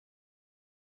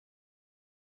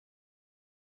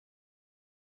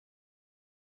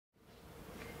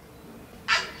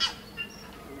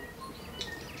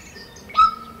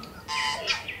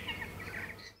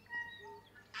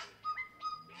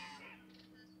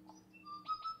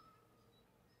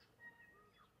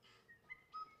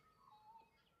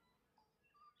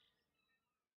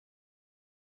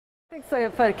Thanks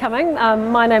for coming.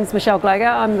 My name's Michelle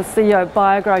Glogau. I'm the CEO of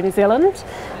Glogau New Zealand,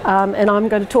 and I'm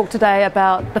going to talk today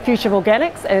about the future of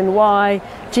organics and why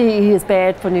GE is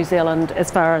bad for New Zealand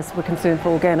as far as we're concerned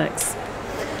for organics.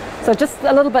 So just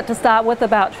a little bit to start with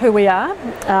about who we are.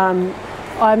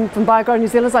 I'm from Glogau New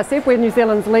Zealand. As I said, we're New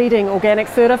Zealand's leading organic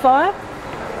certifier.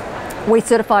 We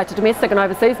certify to domestic and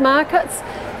overseas markets,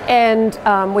 and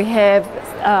we have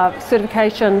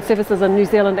certification services in New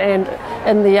Zealand and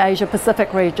in the Asia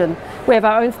Pacific region. We have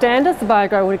our own standards, the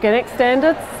Glogau Organic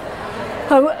Standards.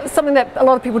 Something that a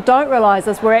lot of people don't realise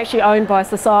is we're actually owned by a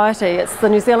society. It's the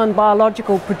New Zealand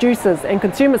Biological Producers and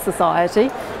Consumers Society,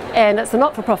 and it's a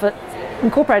not-for-profit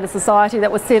incorporated society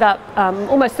that was set up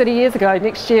almost 30 years ago.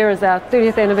 Next year is our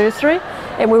 30th anniversary,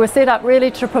 and we were set up really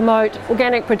to promote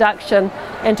organic production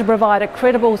and to provide a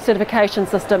credible certification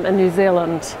system in New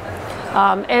Zealand.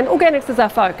 And organics is our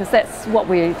focus. That's what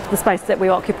the space that we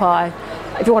occupy.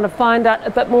 If you want to find out a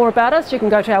bit more about us, you can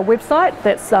go to our website.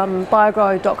 That's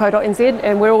biogrow.co.nz,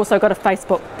 and we've also got a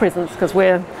Facebook presence because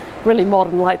we're really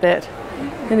modern like that.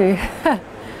 Anyway,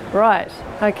 right,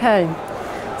 okay.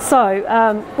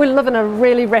 So we live in a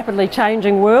really rapidly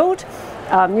changing world.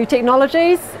 New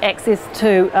technologies, access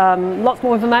to lots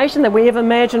more information than we ever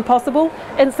imagined possible,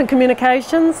 instant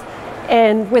communications,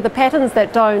 and weather patterns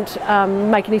that don't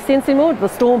make any sense anymore, the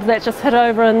storms that just hit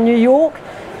over in New York,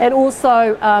 and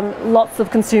also lots of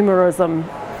consumerism.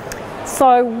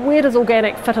 So where does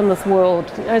organic fit in this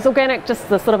world? Is organic just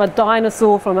the sort of a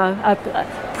dinosaur from a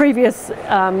previous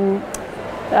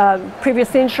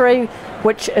century,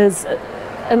 which is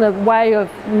in the way of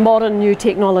modern new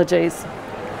technologies?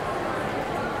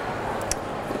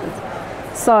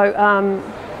 So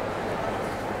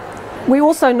we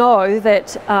also know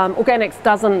that organics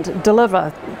doesn't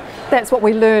deliver. That's what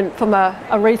we learned from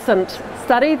a recent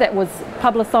study that was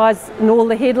publicised in all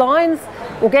the headlines.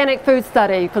 Organic food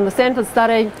study from the Sanford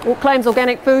study claims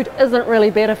organic food isn't really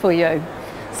better for you.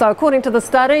 So according to the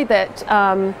study, that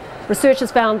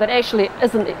researchers found that actually it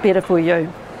isn't better for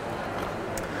you.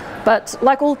 But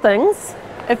like all things,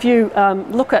 if you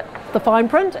look at the fine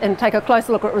print and take a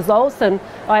closer look at results, and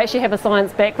I actually have a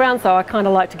science background, so I kind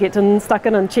of like to get stuck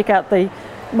in and check out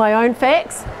my own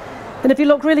facts. And if you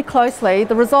look really closely,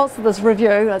 the results of this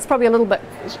review, it's probably a little bit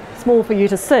small for you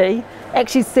to see,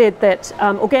 actually said that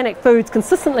organic foods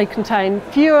consistently contain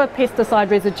fewer pesticide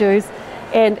residues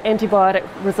and antibiotic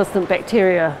resistant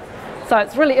bacteria. So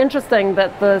it's really interesting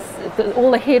that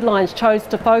all the headlines chose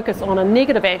to focus on a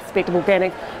negative aspect of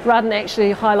organic rather than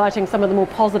actually highlighting some of the more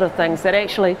positive things, that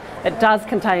actually it does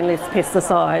contain less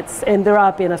pesticides and there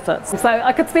are benefits. So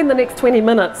I could spend the next 20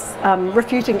 minutes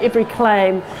refuting every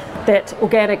claim that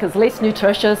organic is less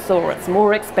nutritious or it's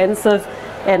more expensive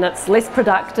and it's less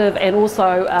productive, and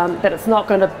also that it's not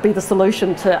going to be the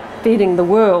solution to feeding the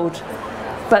world.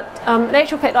 But in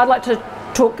actual fact, I'd like to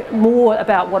talk more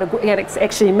about what organics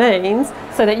actually means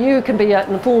so that you can be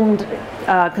an informed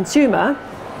consumer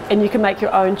and you can make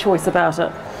your own choice about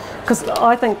it. Because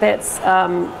I think that's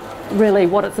really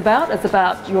what it's about. It's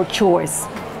about your choice.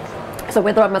 So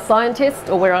whether I'm a scientist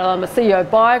or whether I'm a CEO of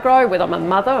Glogau, whether I'm a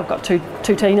mother, I've got two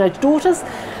teenage daughters,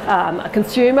 a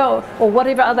consumer, or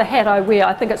whatever other hat I wear,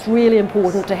 I think it's really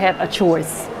important to have a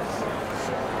choice.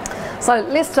 So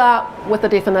let's start with the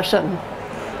definition.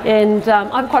 And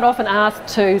I'm quite often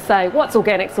asked to say, what's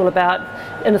organics all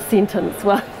about in a sentence?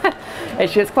 Well,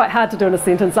 actually it's quite hard to do in a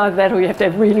sentence, either that or you have to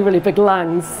have really, really big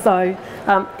lungs. So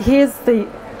here's the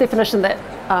definition that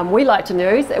we like to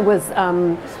use. It was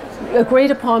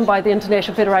agreed upon by the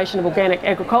International Federation of Organic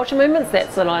Agriculture Movements.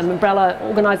 That's an umbrella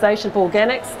organisation for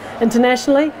organics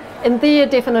internationally. And their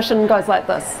definition goes like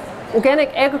this. Organic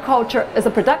agriculture is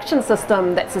a production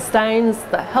system that sustains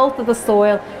the health of the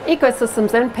soil,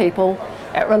 ecosystems and people.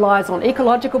 It relies on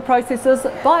ecological processes,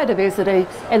 biodiversity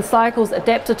and cycles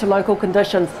adapted to local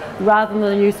conditions rather than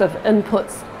the use of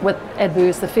inputs with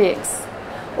adverse effects.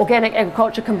 Organic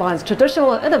agriculture combines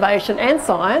traditional innovation and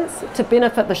science to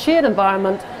benefit the shared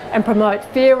environment and promote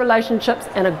fair relationships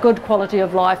and a good quality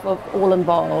of life of all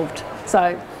involved.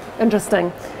 So,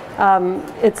 interesting.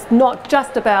 It's not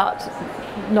just about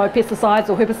no pesticides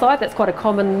or herbicides. That's quite a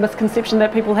common misconception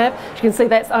that people have. You can see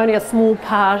that's only a small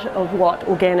part of what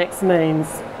organics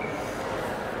means.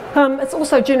 It's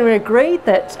also generally agreed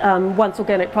that once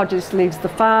organic produce leaves the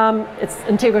farm, its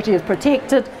integrity is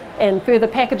protected, and further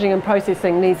packaging and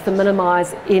processing needs to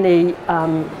minimise any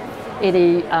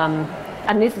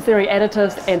unnecessary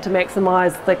additives and to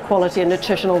maximise the quality and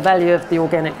nutritional value of the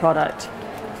organic product.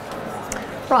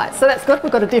 Right, so that's good.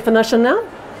 We've got a definition now.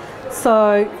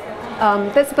 So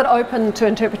that's a bit open to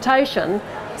interpretation.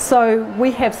 So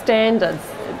we have standards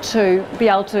to be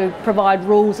able to provide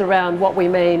rules around what we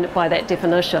mean by that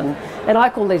definition. And I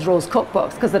call these rules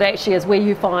cookbooks because it actually is where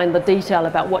you find the detail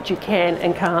about what you can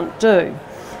and can't do.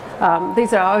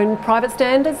 These are our own private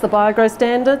standards, the BioGrow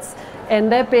standards,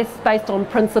 and they're based on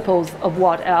principles of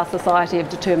what our society have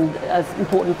determined as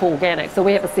important for organic. So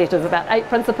we have a set of about 8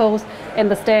 principles, and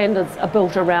the standards are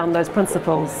built around those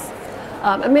principles.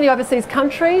 In many overseas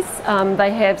countries,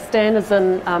 they have standards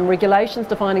and regulations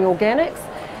defining organics.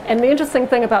 And the interesting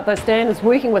thing about those standards,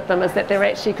 working with them, is that they're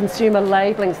actually consumer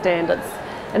labelling standards.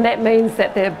 And that means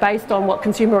that they're based on what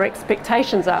consumer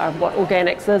expectations are of what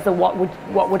organics is and what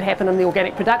would happen in the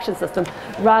organic production system,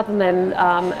 rather than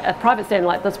a private standard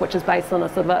like this, which is based on a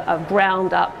sort of a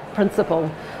ground-up principle.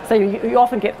 So you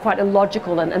often get quite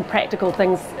illogical and practical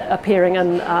things appearing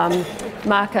in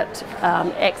market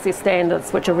access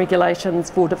standards, which are regulations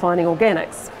for defining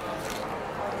organics.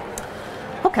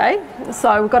 Okay,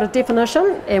 so we've got a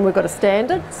definition and we've got a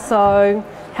standard. So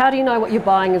how do you know what you're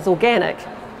buying is organic?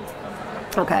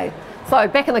 Okay, so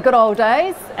back in the good old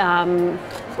days, you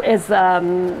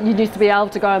used to be able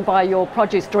to go and buy your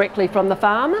produce directly from the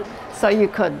farmer. So you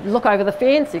could look over the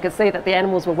fence, you could see that the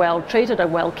animals were well treated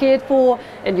and well cared for,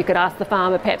 and you could ask the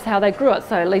farmer perhaps how they grew it,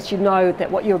 so at least you know that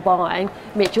what you're buying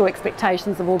met your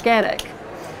expectations of organic.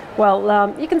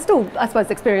 Well, you can still, I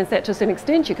suppose, experience that to a certain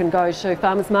extent. You can go to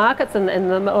farmers markets, and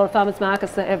a lot of farmers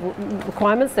markets that have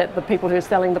requirements that the people who are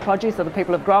selling the produce are the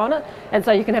people who have grown it, and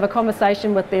so you can have a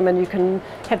conversation with them and you can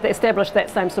have establish that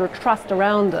same sort of trust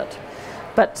around it.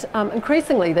 But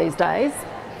increasingly these days,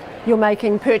 you're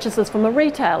making purchases from a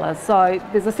retailer, so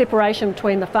there's a separation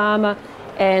between the farmer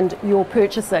and your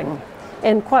purchasing.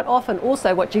 And quite often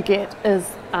also what you get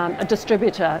is a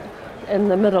distributor in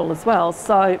the middle as well.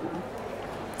 So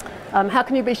how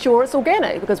can you be sure it's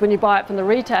organic? Because when you buy it from the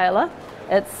retailer,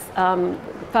 it's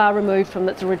far removed from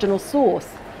its original source.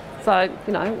 So,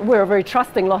 you know, we're a very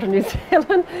trusting lot in New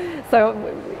Zealand. So,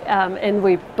 and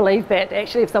we believe that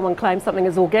actually if someone claims something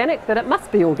is organic, that it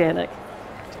must be organic.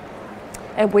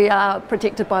 And we are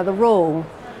protected by the rule.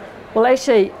 Well,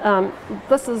 actually,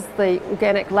 this is the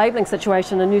organic labelling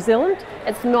situation in New Zealand.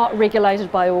 It's not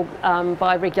regulated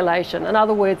by regulation. In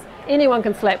other words, anyone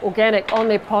can slap organic on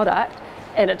their product,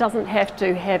 and it doesn't have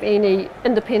to have any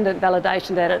independent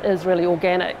validation that it is really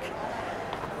organic.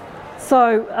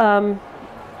 So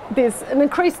there's an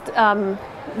increased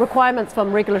requirements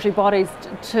from regulatory bodies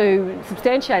to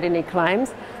substantiate any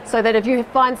claims, so that if you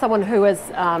find someone who is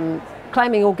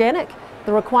claiming organic,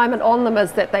 the requirement on them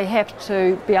is that they have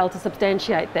to be able to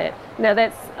substantiate that. Now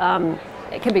that's,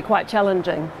 it can be quite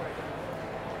challenging.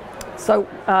 So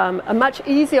a much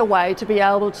easier way to be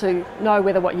able to know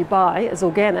whether what you buy is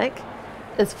organic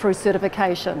is through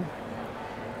certification.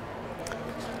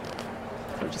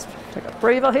 I'll just take a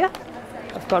breather here.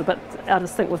 I've got a bit out of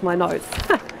sync with my notes.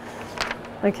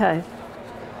 Okay.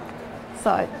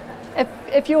 So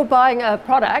if you're buying a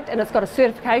product and it's got a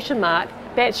certification mark,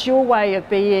 that's your way of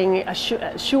being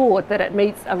assured that it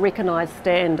meets a recognised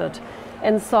standard.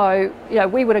 And so, you know,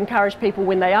 we would encourage people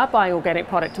when they are buying organic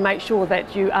product to make sure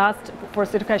that you asked for a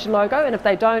certification logo, and if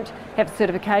they don't have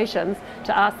certifications,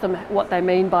 to ask them what they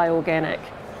mean by organic.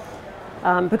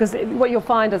 Because what you'll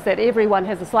find is that everyone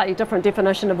has a slightly different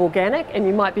definition of organic, and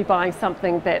you might be buying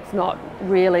something that's not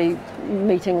really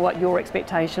meeting what your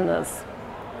expectation is.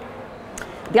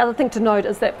 The other thing to note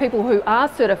is that people who are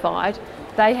certified,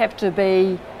 they have to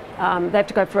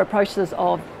go through a process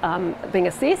of being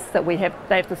assessed. That they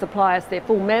have to supply us their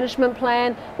full management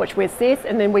plan, which we assess,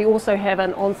 and then we also have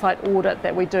an on-site audit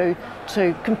that we do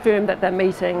to confirm that they're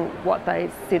meeting what they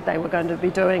said they were going to be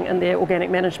doing in their organic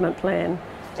management plan,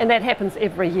 and that happens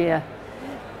every year.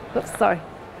 Oops, sorry.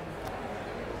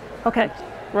 Okay,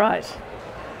 right.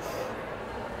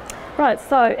 Right.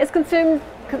 So, as concerned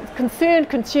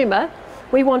consumer,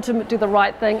 we want to do the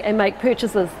right thing and make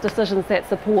purchases decisions that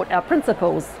support our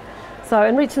principles. So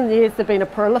in recent years, there have been a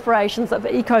proliferation of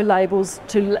eco-labels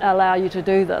to allow you to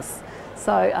do this.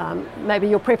 So maybe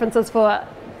your preference is for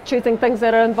choosing things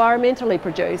that are environmentally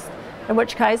produced, in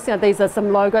which case, you know, these are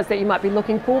some logos that you might be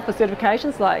looking for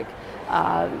certifications like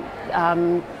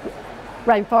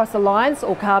Rainforest Alliance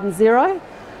or Carbon Zero.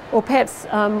 Or perhaps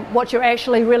what you're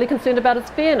actually really concerned about is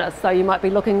fairness. So you might be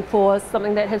looking for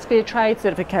something that has fair trade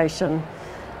certification.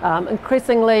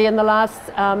 Increasingly in the last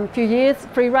few years,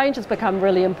 free range has become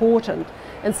really important.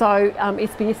 And so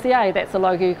SPCA, that's a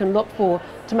logo you can look for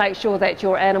to make sure that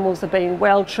your animals are being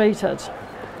well treated.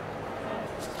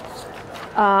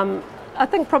 I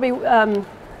think probably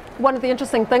one of the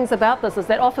interesting things about this is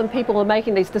that often people are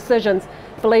making these decisions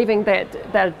believing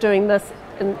that they're doing this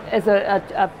as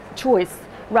a choice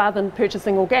rather than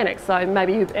purchasing organic. So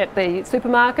maybe you're at the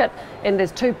supermarket and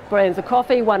there's 2 brands of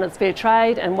coffee, one is fair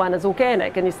trade and one is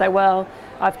organic, and you say, well,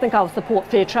 I think I'll support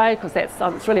fair trade because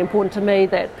it's really important to me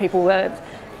that people are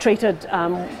treated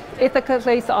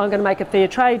ethically, so I'm going to make a fair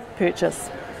trade purchase.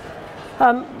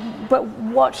 But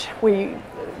what we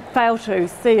fail to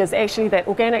see is actually that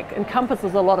organic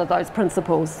encompasses a lot of those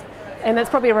principles. And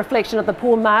that's probably a reflection of the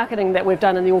poor marketing that we've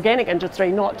done in the organic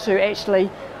industry, not to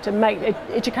actually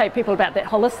educate people about that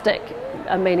holistic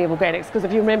meaning of organics. Because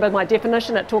if you remember my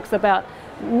definition, it talks about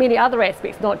many other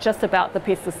aspects, not just about the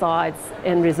pesticides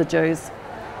and residues.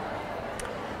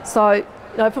 So,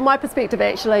 from my perspective,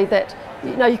 actually, that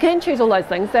you can choose all those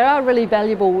things. There are really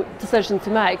valuable decisions to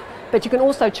make, but you can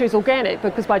also choose organic,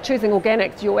 because by choosing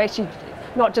organics, you're actually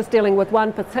not just dealing with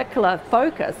one particular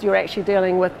focus, you're actually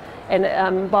dealing with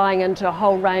and buying into a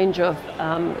whole range of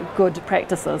good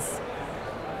practices.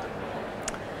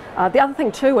 The other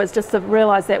thing too is just to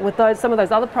realise that with some of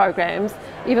those other programs,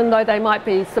 even though they might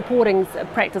be supporting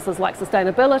practices like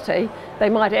sustainability, they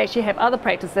might actually have other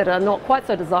practices that are not quite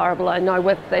so desirable. I know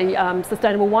with the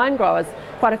sustainable wine growers,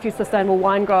 quite a few sustainable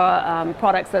wine grower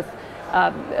products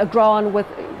are grown with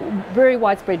very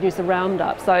widespread use of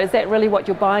Roundup. So is that really what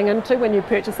you're buying into when you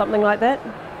purchase something like that?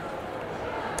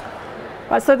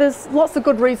 Right, so there's lots of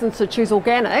good reasons to choose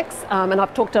organics, and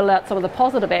I've talked about some of the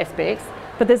positive aspects,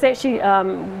 but there's actually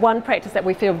one practice that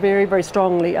we feel very, very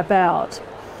strongly about,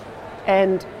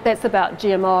 and that's about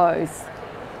GMOs.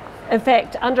 In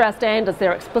fact, under our standards,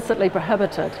 they're explicitly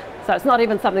prohibited. So it's not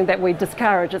even something that we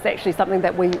discourage, it's actually something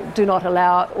that we do not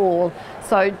allow at all.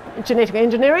 So genetic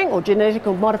engineering or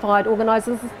genetically modified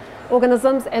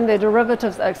organisms and their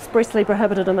derivatives are expressly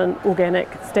prohibited in organic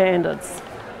standards.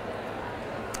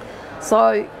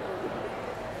 So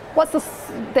what's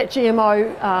that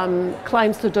GMO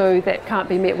claims to do that can't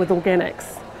be met with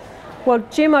organics? Well,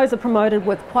 GMOs are promoted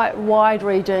with quite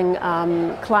wide-reaching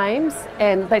claims,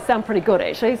 and they sound pretty good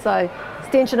actually. So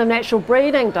extension of natural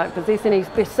breeding, don't possess any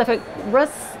specific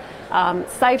risks,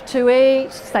 safe to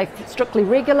eat, strictly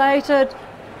regulated,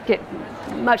 get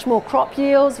much more crop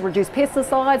yields, reduce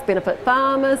pesticides, benefit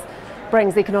farmers,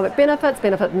 brings economic benefits,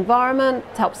 benefit environment,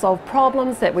 help solve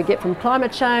problems that we get from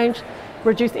climate change,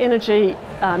 reduce energy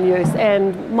use,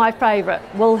 and my favourite,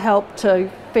 will help to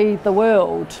feed the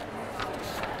world.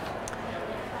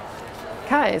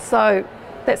 Okay, so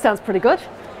that sounds pretty good.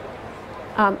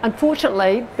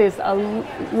 Unfortunately, there's a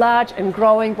large and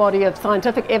growing body of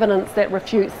scientific evidence that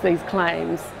refutes these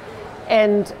claims.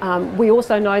 And we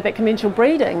also know that conventional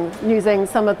breeding, using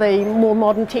some of the more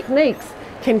modern techniques,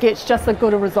 can get just as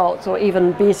good a results or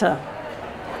even better.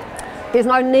 There's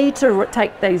no need to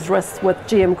take these risks with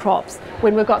GM crops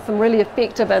when we've got some really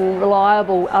effective and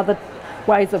reliable other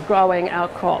ways of growing our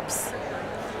crops.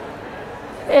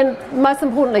 And most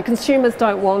importantly, consumers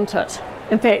don't want it.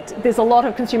 In fact, there's a lot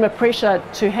of consumer pressure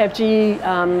to have GE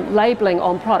labelling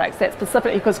on products. That's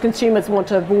specifically because consumers want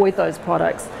to avoid those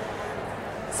products.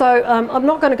 So I'm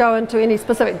not going to go into any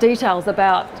specific details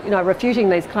about refuting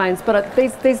these claims, but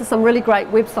these are some really great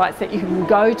websites that you can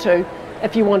go to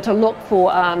if you want to look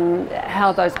for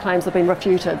how those claims have been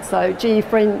refuted. So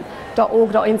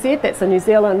gefriend.org.nz, that's a New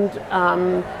Zealand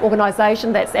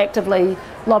organisation that's actively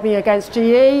lobbying against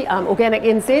GE. Organic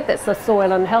NZ, that's the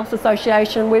Soil and Health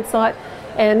Association website.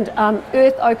 And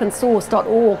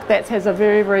earthopensource.org, that has a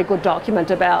very, very good document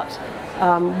about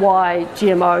why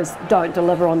GMOs don't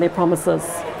deliver on their promises.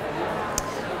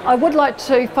 I would like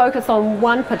to focus on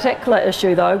one particular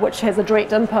issue though, which has a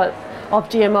direct input of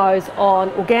GMOs on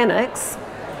organics,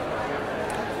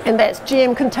 and that's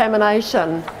GM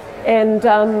contamination. And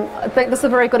I think this is a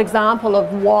very good example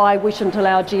of why we shouldn't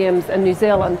allow GMs in New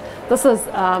Zealand. This is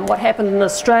what happened in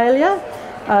Australia.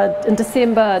 In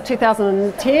December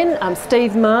 2010,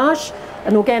 Steve Marsh,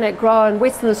 an organic grower in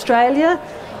Western Australia,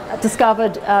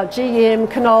 discovered GM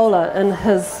canola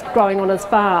growing on his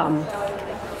farm.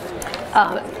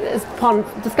 Upon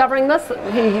discovering this,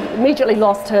 he immediately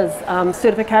lost his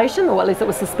certification, or at least it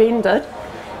was suspended,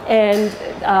 and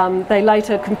they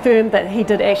later confirmed that he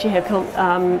did actually have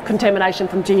contamination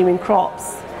from GM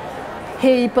crops.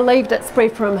 He believed it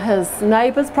spread from his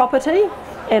neighbour's property,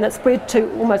 and it spread to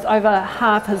almost over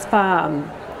half his farm.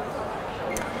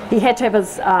 He had to have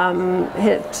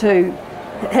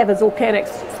his organic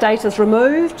status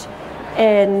removed,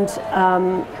 and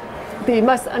the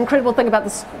most incredible thing about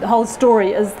this whole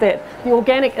story is that the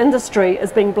organic industry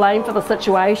is being blamed for the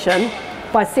situation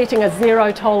by setting a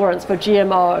zero tolerance for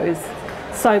GMOs.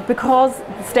 So because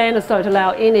the standards don't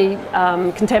allow any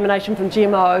contamination from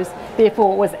GMOs,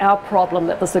 therefore it was our problem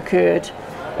that this occurred.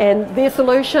 and their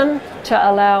solution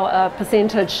to allow a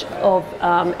percentage of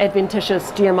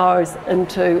adventitious GMOs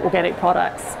into organic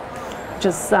products, which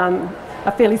is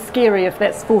fairly scary if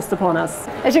that's forced upon us.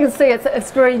 As you can see,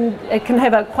 it can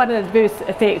have quite an adverse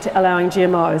effect allowing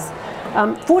GMOs.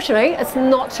 Fortunately, it's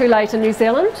not too late in New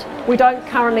Zealand. We don't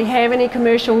currently have any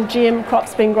commercial GM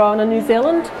crops being grown in New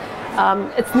Zealand.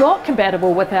 It's not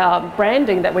compatible with our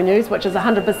branding that we use, which is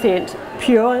 100%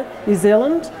 pure New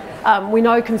Zealand. We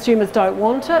know consumers don't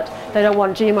want it. They don't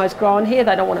want GMOs grown here,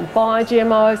 they don't want to buy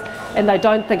GMOs, and they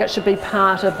don't think it should be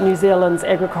part of New Zealand's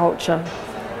agriculture.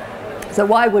 So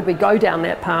why would we go down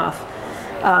that path?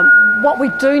 What we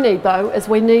do need though is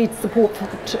we need support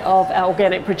of our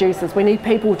organic producers. We need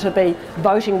people to be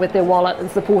voting with their wallet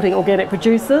and supporting organic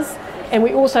producers, and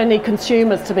we also need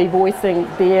consumers to be voicing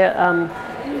their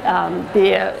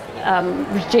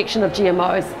rejection of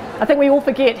GMOs. I think we all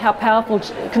forget how powerful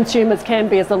consumers can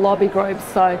be as a lobby group,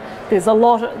 so there's a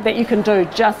lot that you can do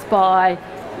just by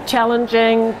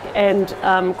challenging and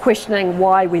questioning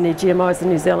why we need GMOs in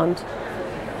New Zealand.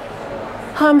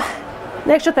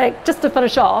 Next, just to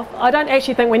finish off, I don't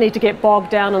actually think we need to get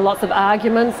bogged down in lots of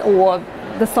arguments or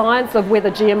the science of whether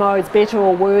GMO is better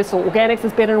or worse or organics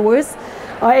is better or worse.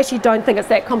 I actually don't think it's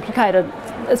that complicated.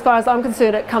 As far as I'm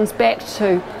concerned, it comes back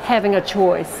to having a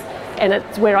choice, and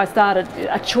it's where I started,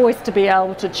 a choice to be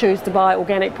able to choose to buy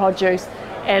organic produce,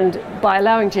 and by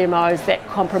allowing GMOs, that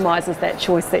compromises that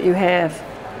choice that you have.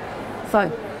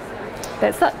 So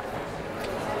that's it.